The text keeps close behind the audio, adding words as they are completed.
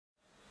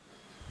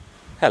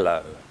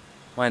Hello,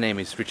 my name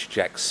is Richard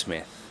Jack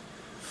Smith,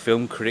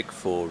 film critic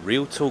for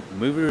Real Talk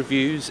Movie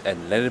Reviews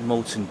and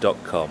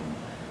LeonardMoulton.com.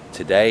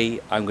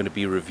 Today I'm going to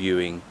be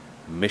reviewing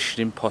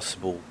Mission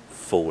Impossible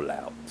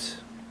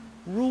Fallout.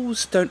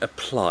 Rules don't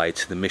apply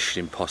to the Mission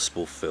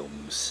Impossible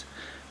films.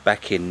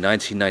 Back in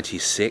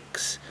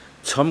 1996,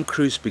 Tom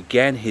Cruise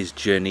began his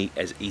journey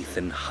as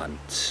Ethan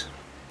Hunt.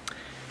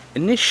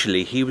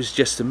 Initially he was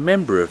just a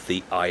member of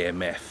the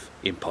IMF,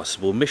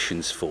 Impossible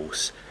Missions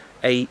Force,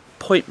 a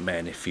point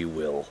man if you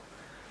will.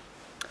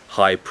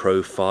 High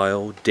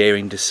profile,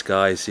 daring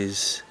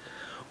disguises,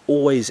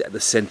 always at the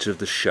centre of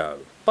the show.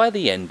 By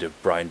the end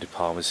of Brian De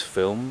Palma's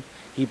film,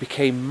 he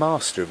became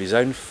master of his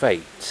own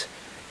fate,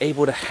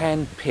 able to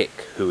hand-pick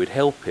who would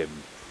help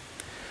him.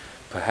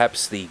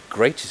 Perhaps the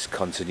greatest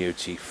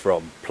continuity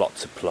from plot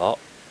to plot,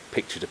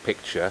 picture to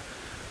picture,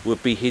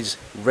 would be his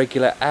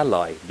regular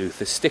ally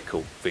Luther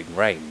Stickle, Ving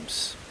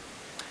Rhames.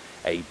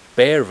 A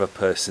bear of a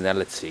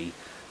personality,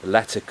 the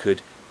latter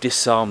could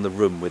disarm the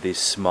room with his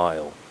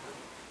smile.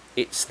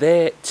 It's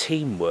their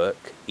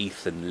teamwork,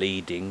 Ethan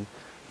leading,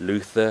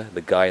 Luther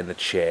the guy in the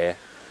chair,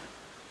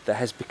 that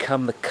has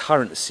become the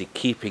currency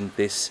keeping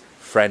this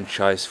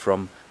franchise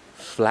from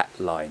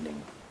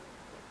flatlining.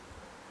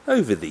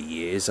 Over the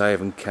years I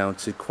have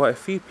encountered quite a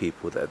few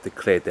people that have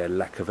declared their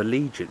lack of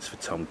allegiance for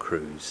Tom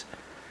Cruise.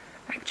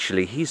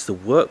 Actually, he's the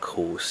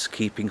workhorse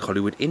keeping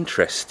Hollywood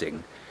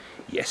interesting.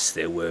 Yes,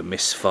 there were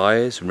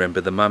misfires,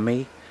 remember The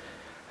Mummy?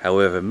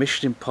 However,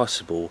 Mission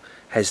Impossible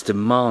has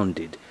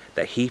demanded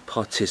that he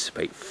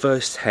participate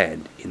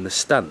firsthand in the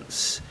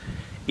stunts.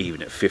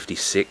 Even at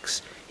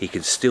 56, he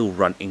can still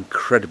run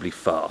incredibly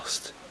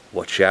fast.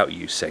 Watch out,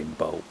 Usain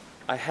Bolt.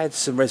 I had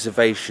some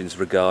reservations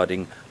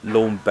regarding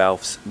Lorne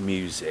Balfe's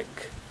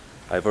music.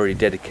 I've already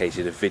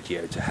dedicated a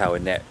video to how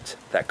inept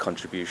that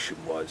contribution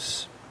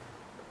was.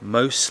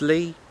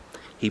 Mostly,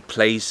 he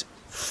plays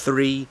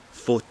 3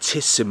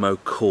 fortissimo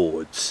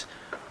chords,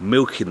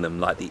 milking them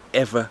like the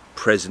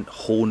ever-present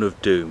Horn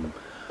of Doom,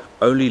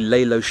 only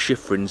Lalo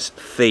Schifrin's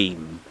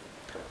theme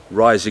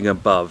rising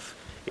above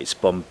its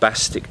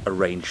bombastic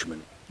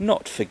arrangement.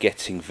 Not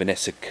forgetting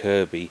Vanessa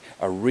Kirby,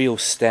 a real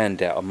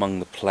standout among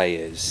the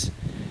players.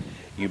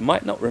 You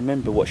might not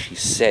remember what she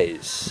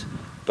says,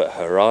 but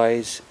her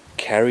eyes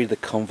carry the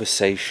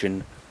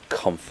conversation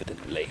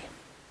confidently.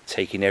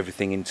 Taking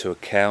everything into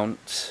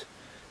account,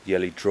 the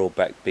only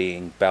drawback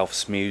being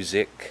Balfe's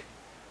music,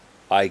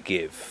 I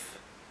give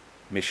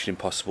Mission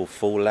Impossible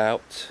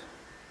Fallout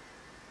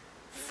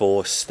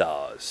 4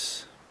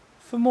 stars.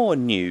 For more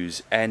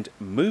news and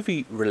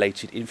movie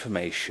related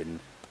information,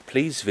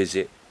 please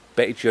visit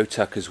Betty Jo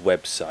Tucker's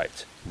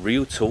website,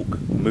 Real Talk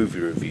Movie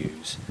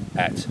Reviews,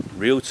 at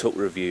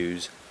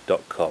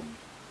realtalkreviews.com.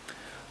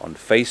 On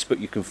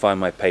Facebook you can find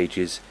my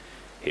pages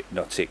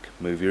Hip-Notic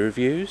Movie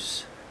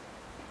Reviews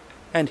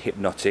and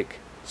Hip-Notic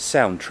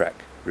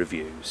Soundtrack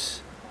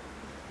Reviews.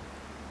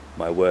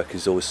 My work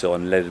is also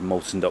on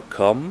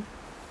LeonardMoulton.com,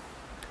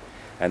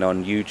 and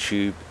on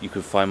YouTube you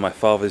can find my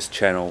father's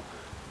channel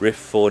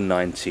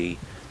Riff490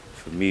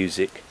 for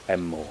music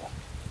and more.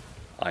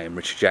 I am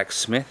Richard Jack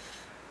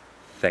Smith.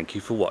 Thank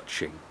you for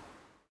watching.